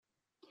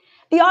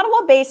The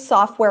Ottawa-based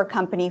software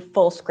company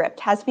Fullscript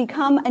has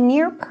become a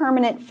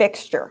near-permanent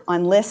fixture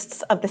on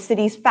lists of the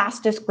city's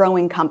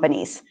fastest-growing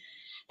companies.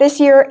 This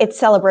year, it's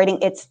celebrating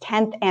its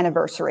 10th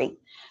anniversary.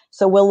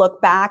 So we'll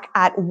look back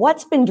at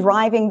what's been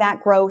driving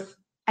that growth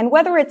and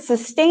whether it's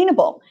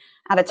sustainable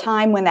at a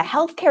time when the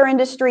healthcare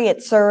industry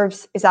it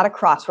serves is at a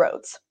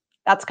crossroads.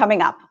 That's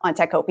coming up on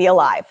Techopia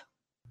Live.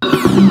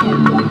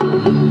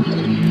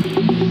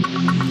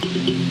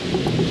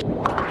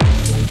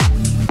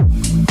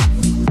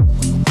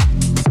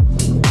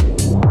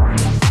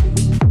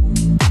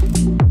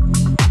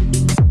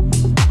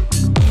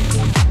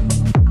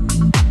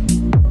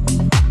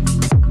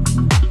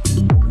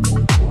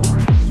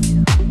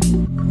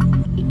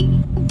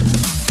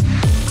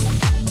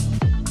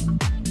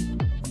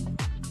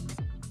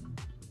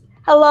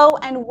 Hello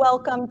and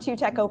welcome to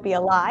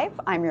Techopia Live.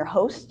 I'm your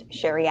host,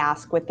 Sherry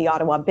Ask with the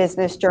Ottawa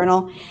Business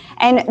Journal.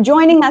 And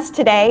joining us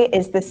today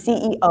is the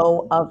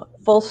CEO of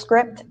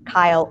Fullscript,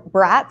 Kyle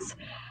Bratz.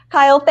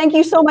 Kyle, thank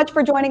you so much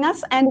for joining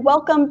us and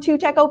welcome to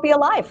Techopia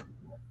Live.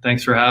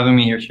 Thanks for having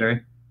me here,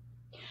 Sherry.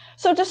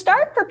 So to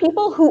start, for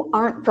people who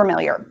aren't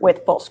familiar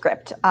with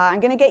Fullscript,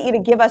 I'm going to get you to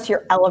give us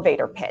your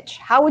elevator pitch.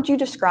 How would you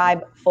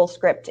describe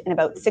Fullscript in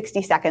about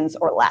 60 seconds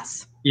or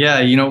less?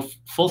 Yeah,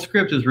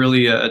 Fullscript is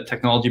really a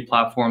technology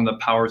platform that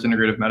powers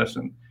integrative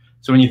medicine.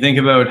 So when you think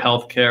about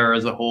healthcare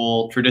as a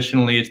whole,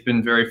 traditionally it's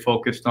been very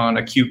focused on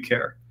acute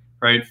care,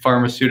 right?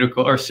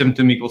 Pharmaceutical or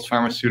symptom equals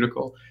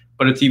pharmaceutical.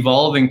 But it's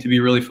evolving to be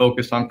really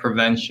focused on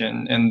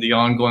prevention and the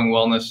ongoing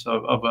wellness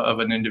of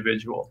an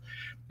individual.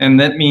 And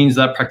that means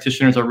that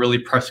practitioners are really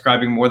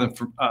prescribing more than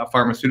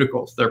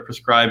pharmaceuticals. They're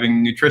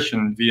prescribing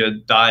nutrition via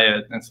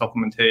diet and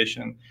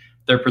supplementation.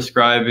 They're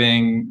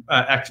prescribing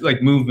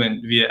like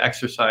movement via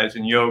exercise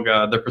and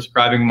yoga. They're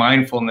prescribing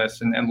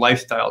mindfulness and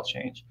lifestyle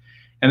change.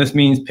 And this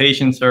means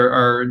patients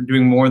are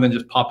doing more than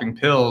just popping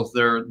pills.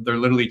 They're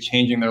literally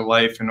changing their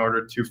life in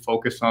order to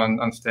focus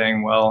on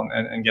staying well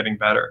and getting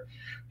better.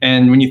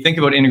 And when you think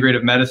about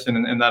integrative medicine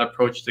and that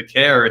approach to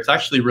care, it's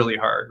actually really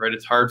hard, right?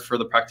 It's hard for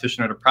the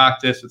practitioner to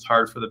practice. It's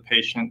hard for the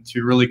patient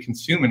to really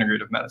consume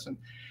integrative medicine.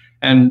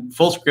 And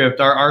Fullscript,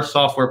 our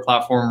software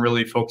platform,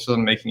 really focuses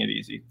on making it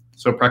easy.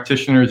 So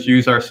practitioners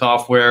use our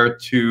software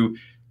to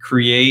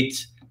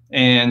create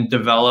and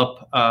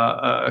develop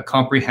a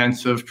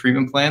comprehensive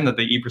treatment plan that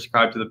they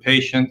e-prescribe to the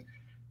patient.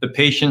 The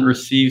patient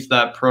receives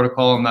that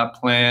protocol and that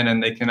plan,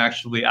 and they can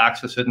actually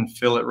access it and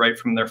fill it right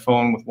from their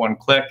phone with one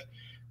click.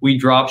 We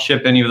drop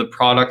ship any of the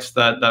products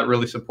that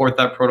really support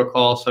that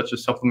protocol, such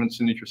as supplements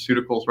and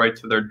nutraceuticals, right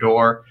to their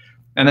door.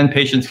 And then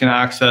patients can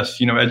access,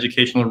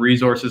 educational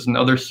resources and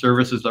other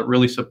services that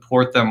really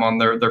support them on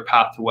their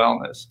path to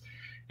wellness.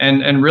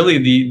 And really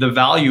the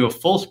value of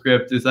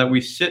Fullscript is that we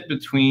sit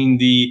between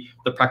the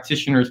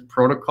practitioner's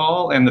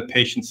protocol and the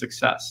patient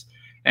success.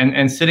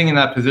 And sitting in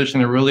that position,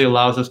 it really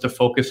allows us to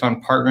focus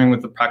on partnering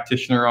with the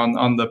practitioner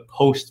on the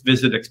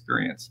post-visit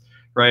experience,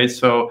 right?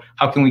 So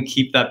how can we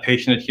keep that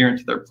patient adherent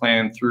to their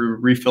plan through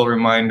refill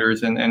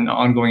reminders and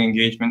ongoing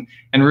engagement?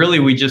 And really,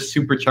 we just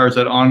supercharge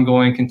that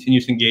ongoing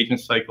continuous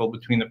engagement cycle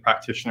between the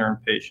practitioner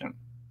and patient.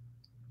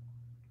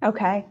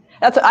 Okay.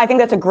 I think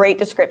that's a great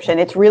description.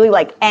 It's really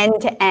like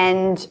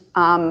end-to-end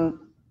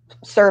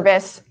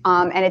service,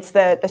 and it's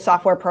the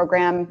software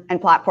program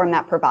and platform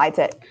that provides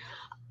it.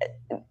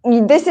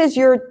 This is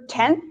your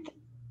 10th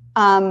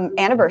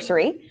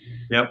anniversary.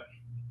 Yep.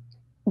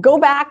 Go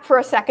back for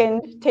a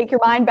second, take your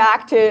mind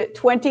back to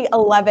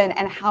 2011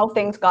 and how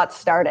things got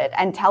started,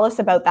 and tell us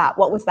about that.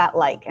 What was that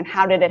like and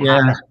how did it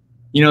happen?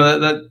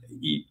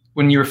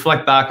 When you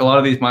reflect back, a lot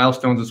of these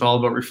milestones, it's all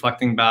about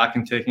reflecting back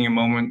and taking a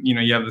moment.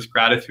 You have this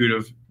gratitude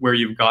of where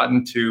you've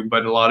gotten to,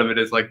 but a lot of it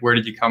is like, where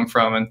did you come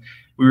from? And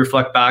we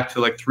reflect back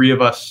to like three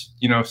of us,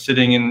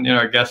 sitting in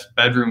our guest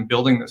bedroom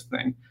building this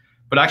thing.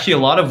 But actually, a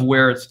lot of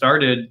where it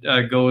started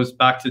goes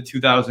back to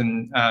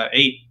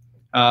 2008.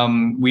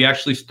 We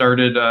actually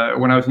started,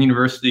 when I was in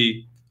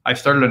university, I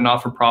started a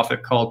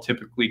not-for-profit called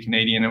Typically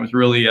Canadian. It was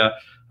really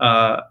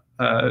a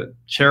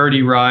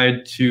charity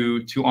ride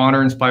to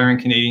honor inspiring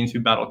Canadians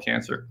who battle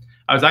cancer.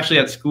 I was actually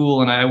at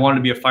school and I wanted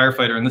to be a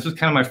firefighter, and this was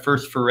kind of my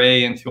first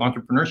foray into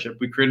entrepreneurship.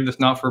 We created this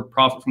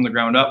not-for-profit from the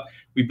ground up.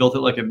 We built it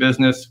like a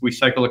business. We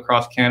cycled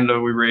across Canada.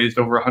 We raised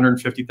over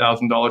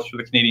 $150,000 for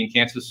the Canadian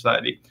Cancer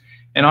Society.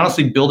 And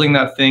honestly, building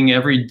that thing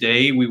every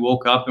day, we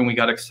woke up and we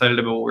got excited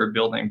about what we were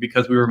building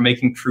because we were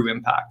making true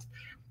impact.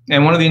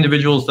 And one of the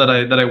individuals that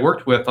I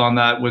worked with on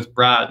that was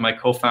Brad, my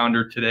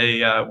co-founder today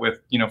with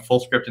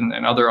Fullscript and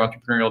other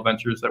entrepreneurial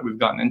ventures that we've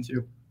gotten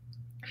into.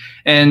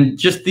 And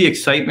just the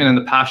excitement and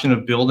the passion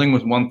of building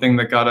was one thing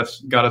that got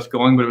us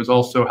going, but it was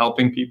also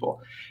helping people.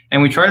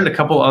 And we tried a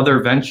couple other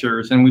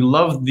ventures, and we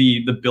loved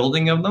the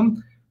building of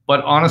them.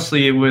 But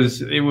honestly,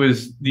 there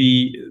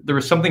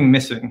was something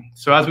missing.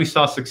 So as we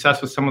saw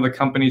success with some of the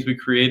companies we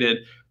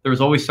created, there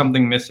was always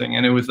something missing,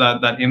 and it was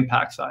that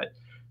impact side.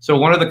 So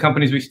one of the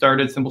companies we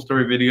started, Simple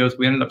Story Videos,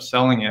 we ended up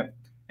selling it.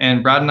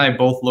 And Brad and I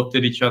both looked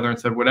at each other and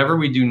said, whatever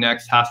we do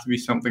next has to be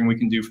something we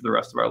can do for the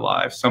rest of our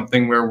lives,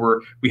 something where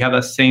we have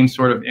that same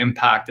sort of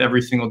impact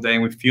every single day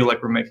and we feel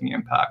like we're making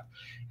impact.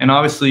 And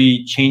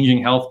obviously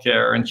changing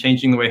healthcare and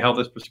changing the way health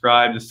is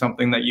prescribed is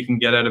something that you can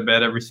get out of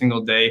bed every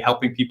single day,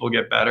 helping people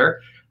get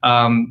better.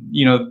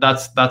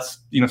 That's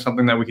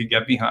something that we could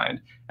get behind.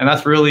 And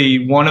that's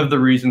really one of the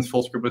reasons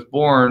FullScript was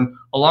born,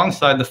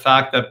 alongside the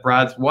fact that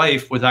Brad's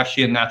wife was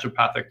actually a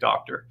naturopathic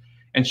doctor.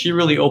 And she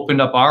really opened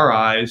up our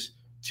eyes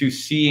to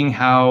seeing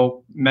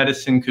how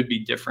medicine could be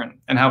different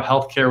and how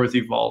healthcare was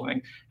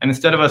evolving. And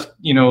instead of us,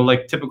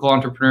 like typical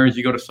entrepreneurs,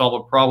 you go to solve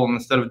a problem,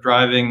 instead of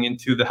driving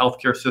into the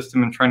healthcare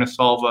system and trying to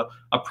solve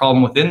a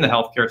problem within the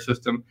healthcare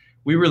system,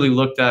 we really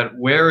looked at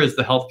where is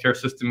the healthcare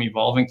system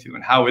evolving to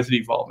and how is it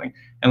evolving?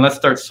 And let's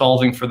start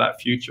solving for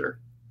that future.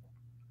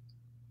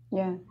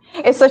 Yeah,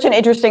 it's such an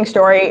interesting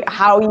story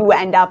how you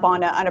end up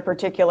on a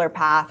particular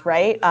path,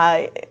 right?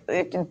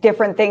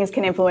 Different things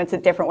can influence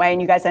it different way, and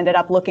you guys ended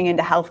up looking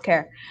into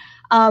healthcare.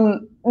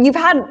 You've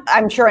had,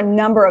 I'm sure, a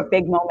number of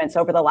big moments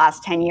over the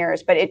last 10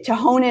 years, but to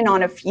hone in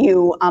on a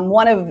few,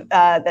 one of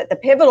the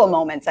pivotal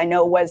moments I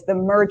know was the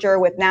merger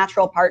with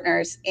Natural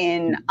Partners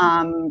in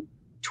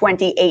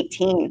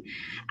 2018.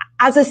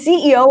 As a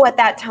CEO at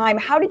that time,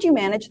 how did you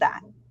manage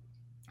that?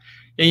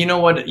 Yeah, you know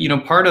what,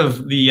 part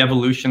of the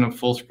evolution of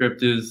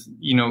FullScript is,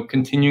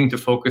 continuing to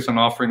focus on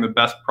offering the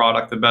best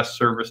product, the best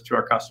service to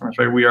our customers,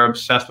 right? We are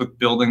obsessed with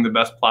building the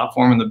best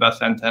platform and the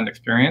best end-to-end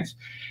experience.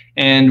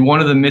 And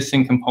one of the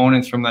missing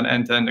components from that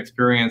end-to-end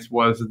experience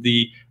was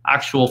the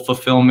actual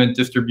fulfillment,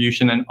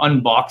 distribution, and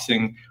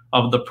unboxing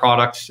of the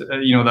products,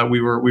 that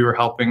we were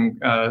helping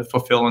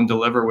fulfill and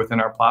deliver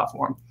within our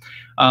platform.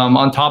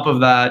 On top of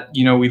that,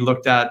 we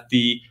looked at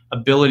the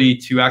ability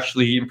to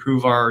actually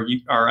improve our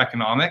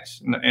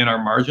economics and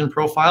our margin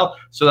profile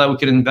so that we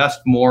could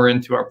invest more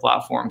into our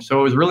platform. So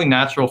it was really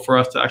natural for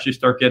us to actually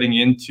start getting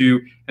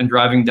into and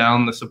driving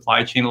down the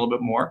supply chain a little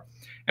bit more.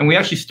 And we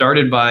actually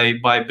started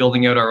by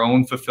building out our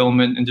own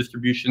fulfillment and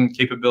distribution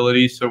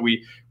capabilities. So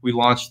we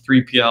launched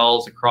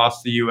 3PLs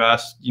across the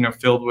US,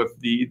 filled with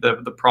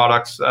the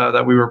products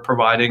that we were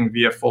providing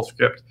via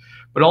FullScript.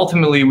 But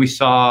ultimately, we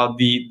saw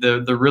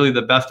the really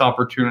the best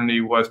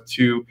opportunity was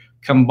to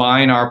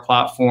combine our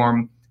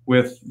platform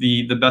with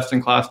the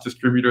best-in-class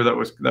distributor that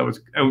was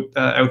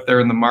out there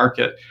in the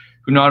market,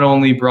 who not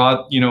only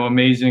brought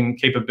amazing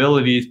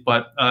capabilities,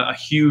 but a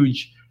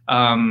huge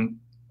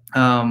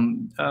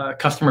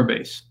customer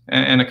base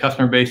and a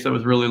customer base that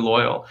was really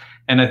loyal.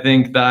 And I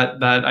think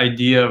that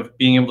idea of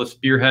being able to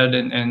spearhead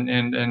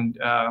and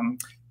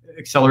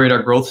accelerate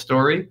our growth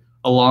story,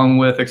 along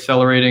with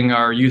accelerating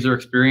our user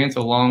experience,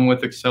 along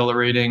with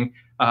accelerating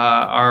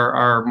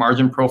our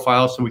margin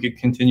profile so we could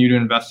continue to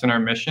invest in our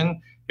mission,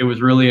 it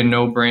was really a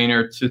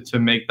no-brainer to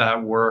make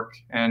that work.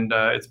 And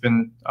it's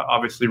been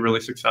obviously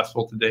really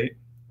successful to date.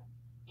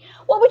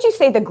 What would you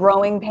say the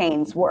growing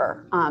pains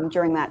were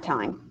during that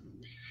time?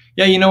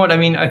 Yeah, you know what I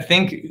mean? I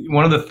think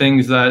one of the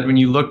things that when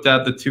you looked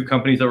at the two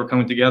companies that were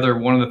coming together,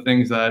 one of the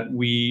things that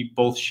we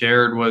both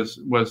shared was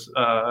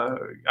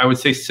I would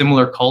say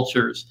similar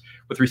cultures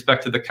with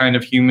respect to the kind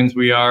of humans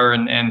we are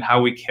and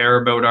how we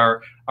care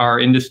about our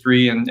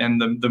industry and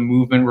the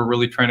movement we're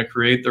really trying to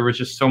create. There was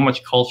just so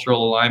much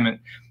cultural alignment.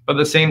 But at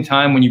the same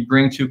time, when you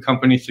bring two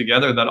companies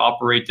together that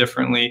operate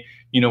differently,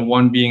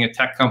 one being a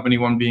tech company,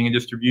 one being a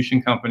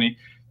distribution company,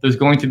 there's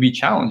going to be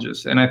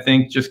challenges. And I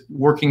think just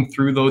working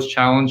through those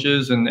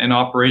challenges and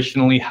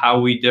operationally how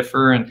we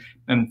differ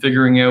and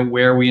figuring out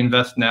where we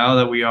invest now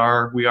that we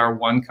are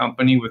one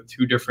company with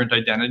two different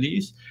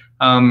identities,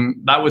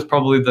 that was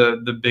probably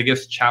the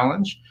biggest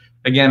challenge.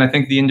 Again, I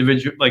think the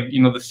individual,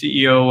 the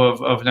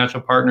CEO of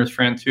Natural Partners,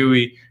 Fran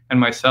Tui, and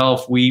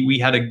myself, we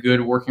had a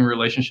good working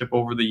relationship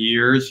over the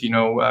years,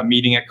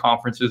 meeting at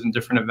conferences and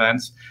different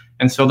events.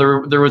 And so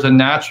there was a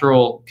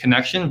natural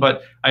connection,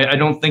 but I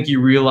don't think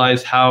you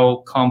realize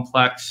how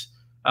complex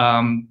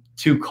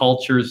two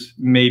cultures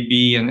may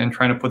be and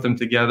trying to put them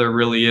together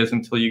really is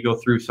until you go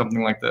through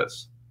something like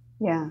this.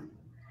 Yeah.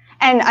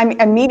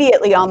 And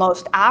immediately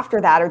almost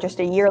after that, or just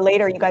a year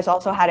later, you guys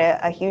also had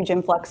a huge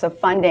influx of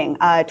funding,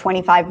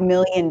 $25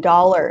 million.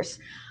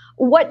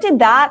 What did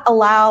that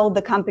allow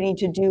the company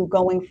to do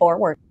going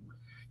forward?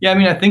 Yeah,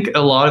 I think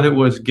a lot of it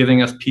was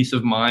giving us peace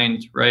of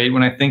mind, right?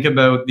 When I think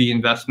about the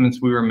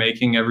investments we were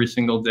making every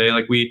single day,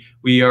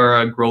 we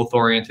are a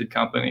growth-oriented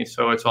company.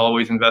 So it's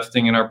always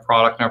investing in our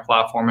product and our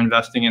platform,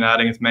 investing in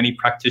adding as many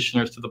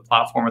practitioners to the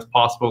platform as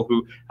possible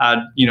who add,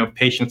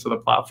 patients to the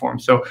platform.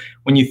 So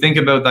when you think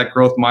about that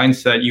growth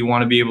mindset, you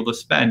want to be able to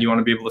spend. You want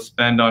to be able to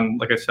spend on,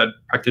 like I said,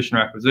 practitioner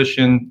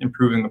acquisition,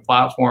 improving the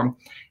platform.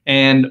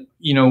 And,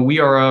 we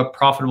are a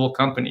profitable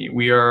company.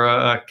 We are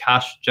a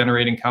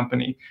cash-generating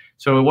company.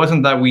 So it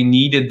wasn't that we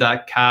needed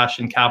that cash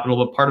and capital,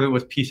 but part of it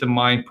was peace of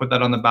mind, put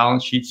that on the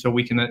balance sheet so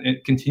we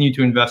can continue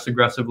to invest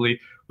aggressively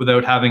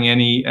without having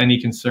any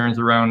concerns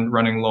around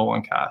running low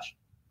on cash.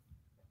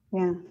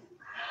 Yeah.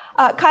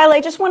 Kyle,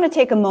 I just want to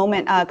take a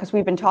moment, because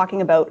we've been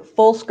talking about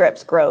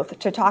FullScript's growth,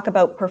 to talk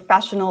about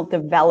professional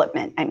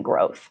development and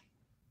growth.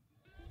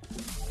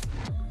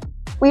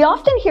 We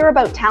often hear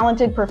about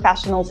talented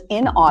professionals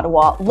in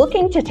Ottawa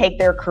looking to take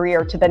their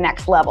career to the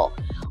next level.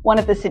 One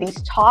of the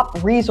city's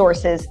top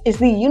resources is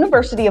the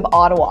University of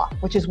Ottawa,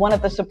 which is one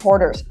of the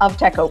supporters of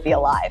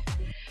Techopia Live.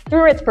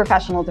 Through its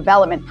professional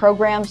development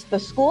programs, the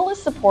school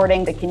is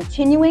supporting the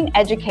continuing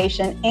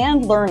education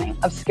and learning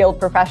of skilled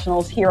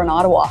professionals here in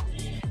Ottawa.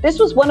 This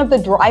was one of the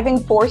driving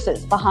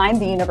forces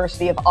behind the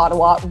University of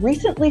Ottawa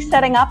recently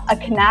setting up a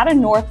Canada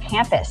North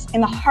campus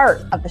in the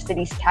heart of the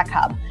city's tech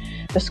hub.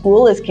 The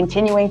school is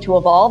continuing to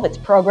evolve its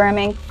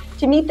programming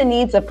to meet the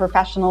needs of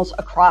professionals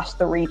across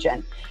the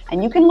region.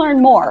 And you can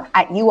learn more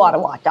at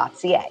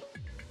uottawa.ca.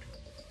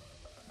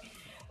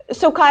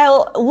 So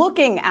Kyle,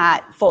 looking at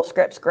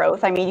Fullscript's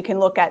growth, I mean, you can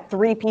look at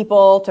 3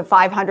 people to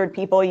 500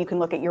 people. You can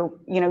look at your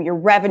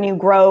revenue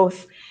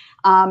growth.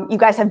 You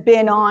guys have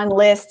been on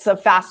lists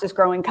of fastest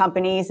growing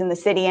companies in the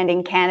city and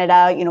in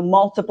Canada,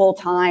 multiple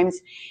times.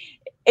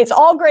 It's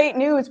all great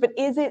news, but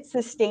is it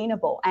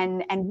sustainable?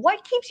 And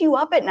what keeps you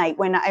up at night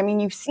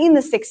you've seen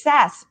the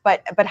success,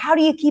 but how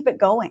do you keep it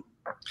going?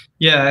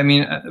 Yeah, I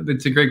mean,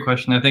 it's a great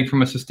question. I think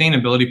from a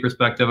sustainability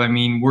perspective,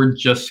 we're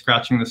just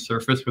scratching the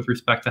surface with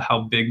respect to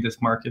how big this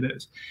market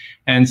is.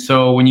 And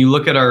so when you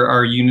look at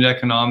our unit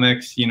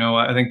economics,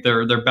 I think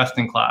they're best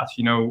in class,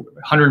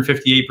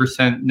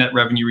 158% net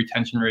revenue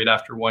retention rate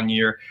after 1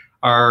 year.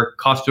 Our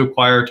cost to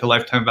acquire to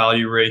lifetime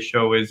value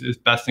ratio is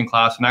best in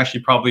class, and actually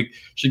probably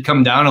should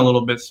come down a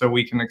little bit so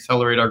we can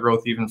accelerate our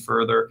growth even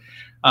further.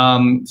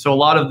 So a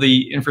lot of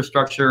the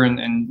infrastructure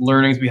and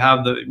learnings we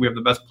have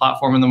the best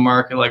platform in the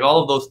market, like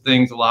all of those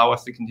things allow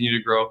us to continue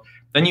to grow.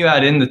 Then you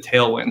add in the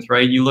tailwinds,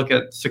 right? You look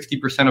at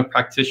 60% of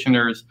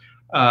practitioners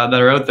that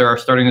are out there are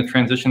starting to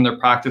transition their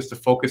practice to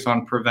focus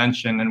on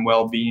prevention and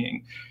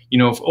well-being.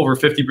 Over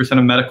 50%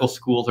 of medical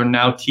schools are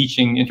now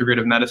teaching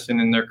integrative medicine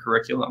in their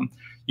curriculum.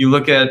 You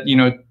look at,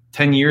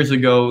 10 years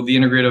ago, the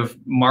integrative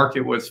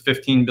market was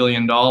 $15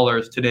 billion.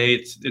 Today,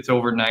 it's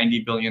over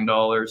 $90 billion.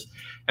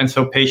 And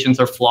so patients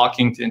are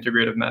flocking to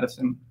integrative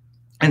medicine.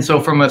 And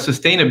so from a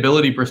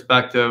sustainability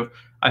perspective,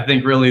 I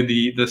think really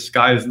the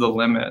sky's the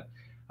limit.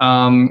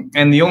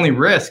 And the only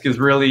risk is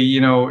really,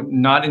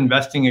 not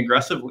investing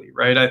aggressively,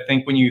 right? I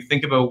think when you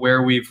think about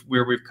where we've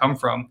come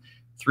from,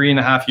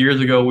 3.5 years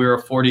ago, we were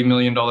a $40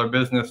 million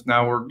business.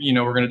 Now we're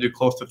going to do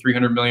close to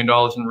 $300 million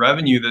in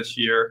revenue this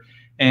year.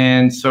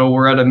 And so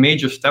we're at a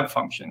major step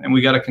function, and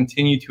we got to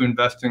continue to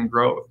invest in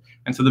growth.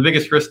 And so the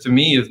biggest risk to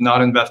me is not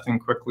investing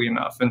quickly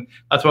enough. And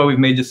that's why we've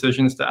made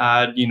decisions to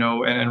add,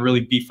 and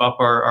really beef up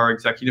our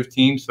executive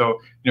team. So,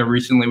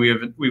 recently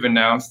we've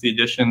announced the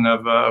addition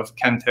of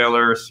Ken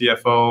Taylor,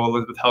 CFO,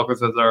 Elizabeth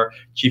Helkes as our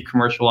Chief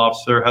Commercial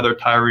Officer, Heather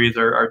Tyree,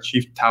 our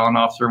Chief Talent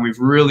Officer. And we've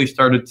really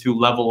started to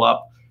level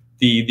up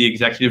the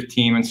executive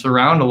team and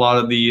surround a lot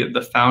of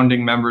the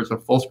founding members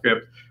of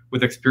Fullscript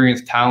with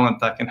experienced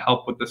talent that can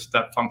help with the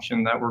step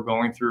function that we're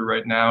going through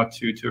right now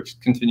to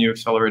continue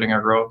accelerating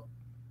our growth.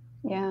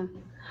 Yeah.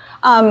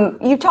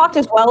 You talked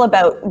as well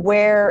about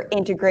where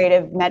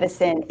integrative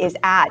medicine is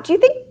at. Do you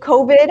think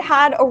COVID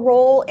had a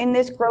role in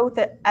this growth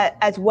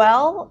as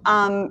well,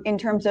 in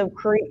terms of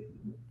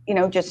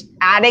just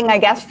adding,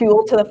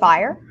 fuel to the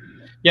fire?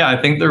 Yeah,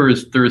 I think there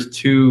is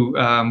 2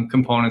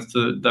 components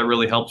that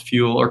really helped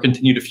fuel or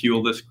continue to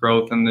fuel this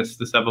growth and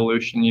this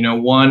evolution.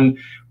 One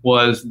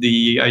was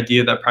the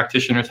idea that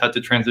practitioners had to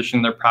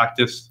transition their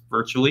practice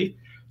virtually.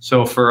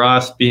 So for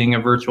us, being a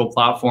virtual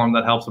platform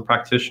that helps a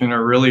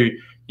practitioner really,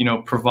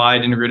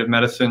 provide integrative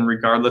medicine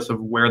regardless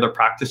of where they're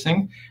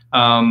practicing,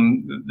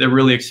 that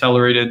really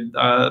accelerated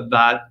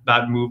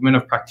that movement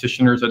of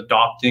practitioners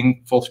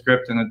adopting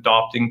Fullscript and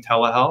adopting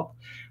telehealth.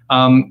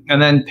 And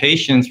then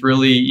patients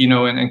really,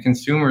 and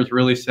consumers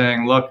really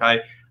saying, look,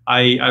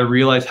 I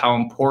realize how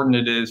important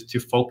it is to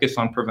focus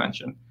on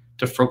prevention,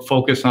 to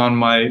focus on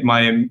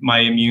my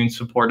immune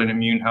support and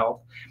immune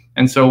health.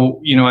 And so,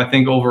 I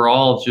think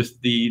overall,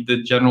 just the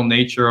general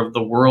nature of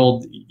the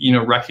world,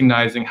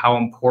 recognizing how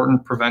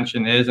important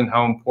prevention is and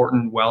how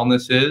important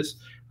wellness is,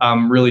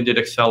 really did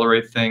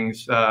accelerate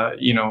things,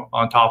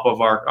 on top of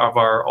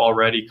our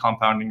already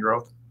compounding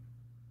growth.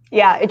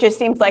 Yeah, it just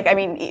seems like,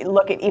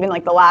 look at even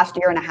like the last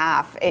year and a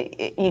half,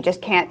 you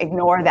just can't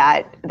ignore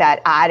that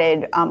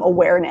added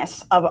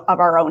awareness of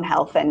our own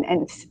health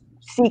and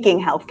seeking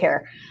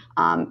healthcare,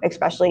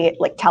 especially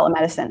like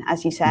telemedicine,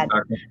 as you said.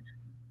 Exactly.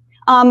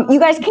 You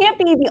guys can't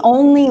be the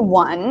only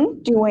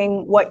one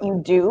doing what you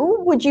do.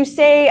 Would you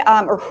say,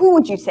 or who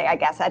would you say, I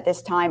guess, at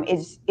this time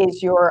is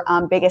your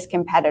biggest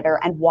competitor,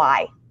 and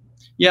why?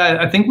 Yeah,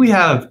 I think we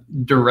have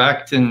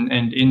direct and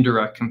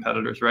indirect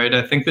competitors, right?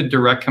 I think the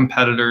direct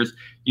competitors,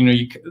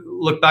 you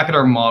look back at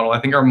our model. I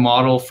think our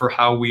model for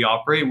how we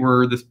operate,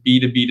 we're this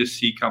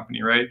B2B2C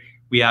company, right?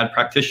 We add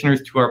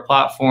practitioners to our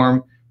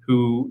platform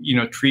who,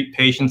 treat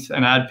patients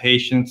and add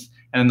patients,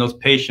 and those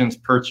patients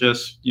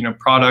purchase,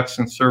 products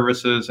and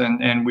services,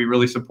 and we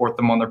really support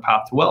them on their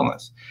path to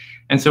wellness.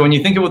 And so when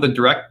you think about the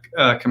direct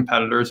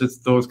competitors, it's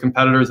those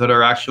competitors that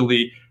are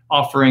actually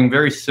offering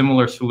very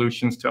similar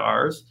solutions to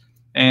ours.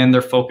 and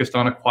they're focused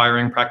on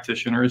acquiring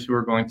practitioners who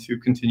are going to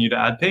continue to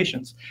add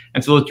patients.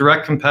 And so those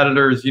direct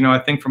competitors, I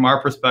think from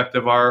our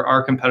perspective,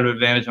 our competitive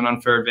advantage and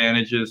unfair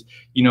advantage is,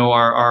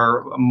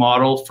 our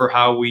model for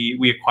how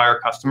we acquire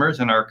customers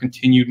and our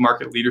continued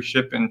market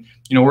leadership. And,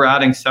 we're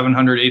adding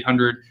 700,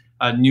 800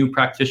 new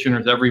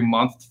practitioners every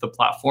month to the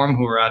platform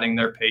who are adding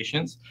their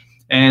patients.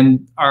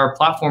 And our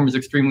platform is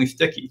extremely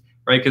sticky,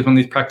 right? Because when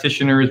these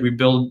practitioners, we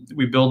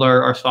build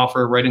our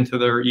software right into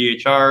their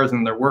EHRs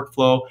and their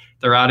workflow,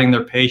 they're adding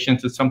their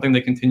patients. It's something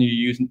they continue to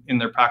use in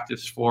their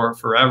practice for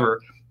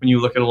forever when you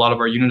look at a lot of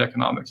our unit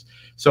economics.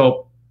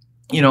 So,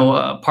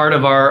 part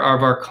of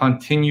our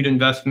continued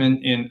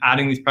investment in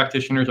adding these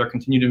practitioners, our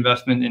continued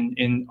investment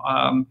in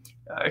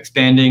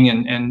expanding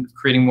and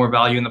creating more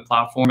value in the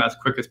platform as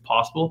quick as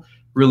possible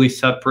really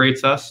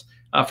separates us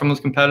from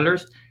those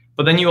competitors.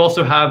 But then you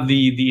also have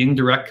the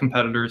indirect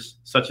competitors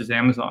such as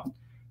Amazon,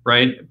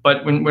 right?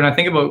 But when I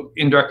think about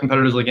indirect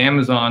competitors like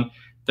Amazon,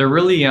 they're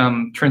really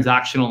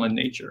transactional in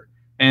nature.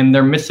 And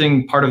they're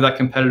missing part of that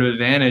competitive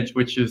advantage,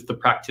 which is the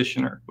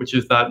practitioner, which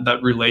is that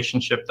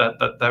relationship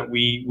that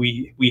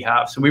we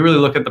have. So we really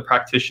look at the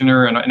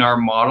practitioner in our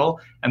model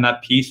and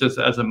that piece as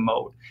a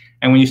moat.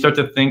 And when you start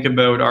to think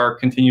about our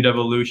continued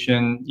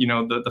evolution,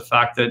 the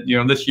fact that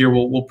this year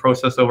we'll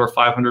process over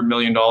 $500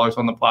 million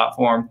on the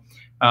platform,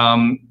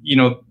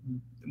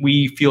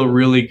 we feel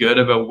really good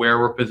about where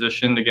we're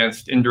positioned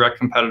against indirect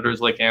competitors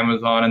like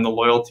Amazon and the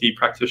loyalty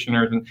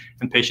practitioners and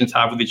patients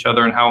have with each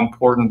other, and how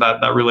important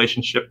that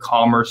relationship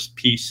commerce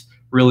piece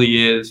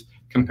really is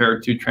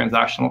compared to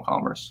transactional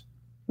commerce.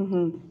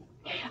 Mm-hmm.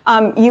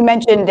 You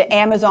mentioned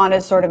Amazon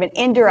as sort of an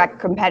indirect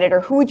competitor.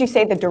 Who would you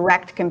say the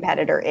direct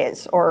competitor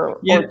is,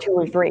 or two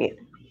or three?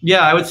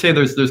 Yeah, I would say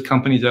there's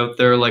companies out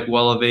there like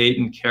Wellevate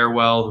and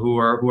Carewell who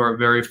are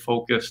very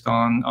focused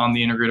on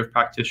the integrative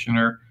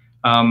practitioner.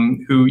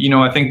 Who,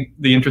 I think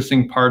the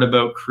interesting part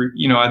about,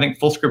 I think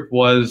FullScript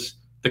was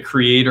the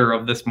creator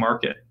of this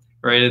market,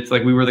 right? It's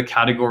like we were the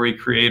category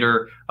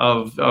creator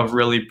of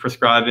really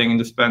prescribing and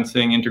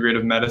dispensing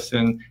integrative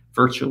medicine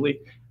virtually,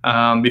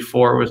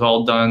 before it was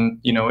all done,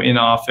 in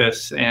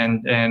office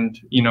and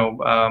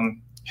without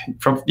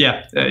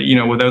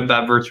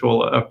that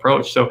virtual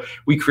approach. So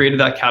we created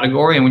that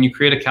category, and when you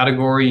create a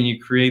category and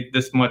you create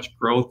this much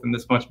growth and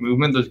this much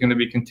movement, there's going to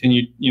be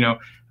continued,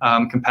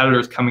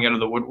 competitors coming out of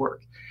the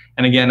woodwork.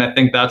 And again, I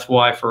think that's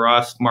why for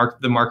us,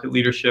 the market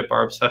leadership,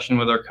 our obsession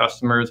with our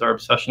customers, our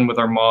obsession with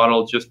our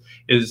model just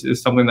is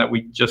something that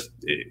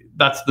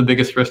that's the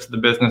biggest risk to the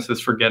business,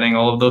 is forgetting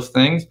all of those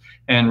things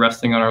and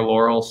resting on our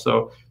laurels.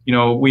 So,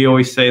 we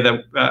always say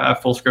that at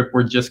FullScript,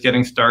 we're just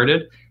getting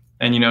started.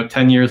 And,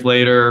 10 years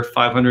later,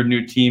 500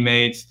 new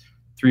teammates,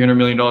 $300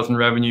 million in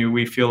revenue,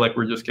 we feel like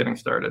we're just getting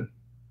started.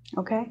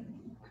 Okay.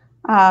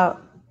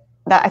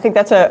 I think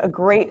that's a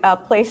great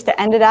place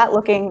to end it at,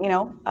 looking,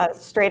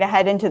 straight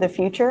ahead into the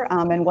future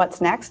and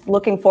what's next.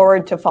 Looking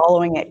forward to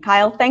following it.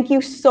 Kyle, thank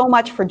you so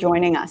much for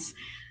joining us.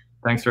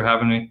 Thanks for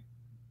having me.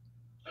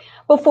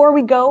 Before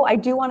we go, I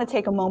do want to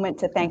take a moment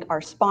to thank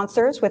our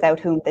sponsors, without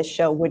whom this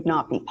show would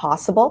not be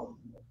possible.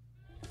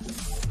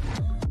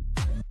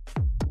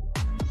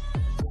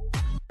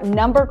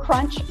 Number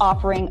Crunch,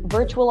 offering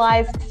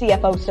virtualized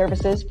CFO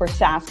services for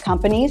SaaS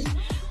companies.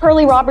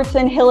 Hurley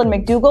Robertson, Hill &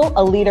 McDougall,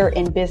 a leader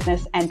in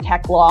business and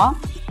tech law.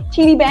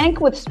 TD Bank,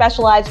 with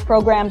specialized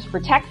programs for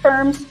tech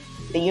firms.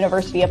 The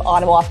University of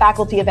Ottawa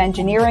Faculty of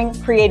Engineering,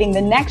 creating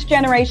the next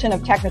generation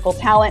of technical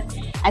talent.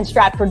 And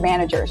Stratford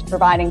Managers,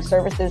 providing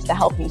services to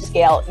help you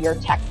scale your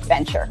tech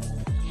venture.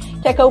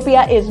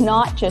 Techopia is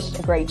not just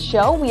a great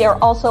show. We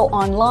are also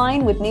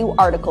online with new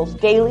articles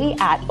daily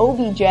at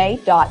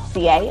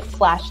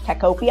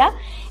ovj.ca/Techopia.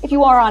 If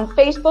you are on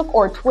Facebook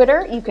or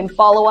Twitter, you can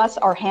follow us.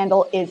 Our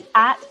handle is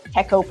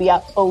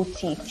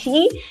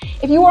 @TechopiaOTT.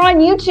 If you are on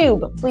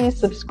YouTube, please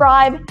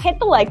subscribe, hit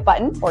the like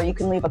button, or you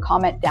can leave a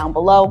comment down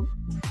below.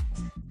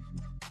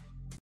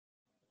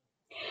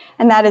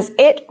 And that is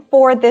it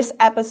for this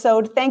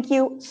episode. Thank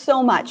you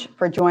so much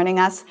for joining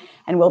us,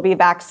 and we'll be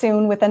back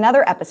soon with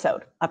another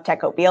episode of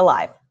Techopia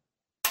Live.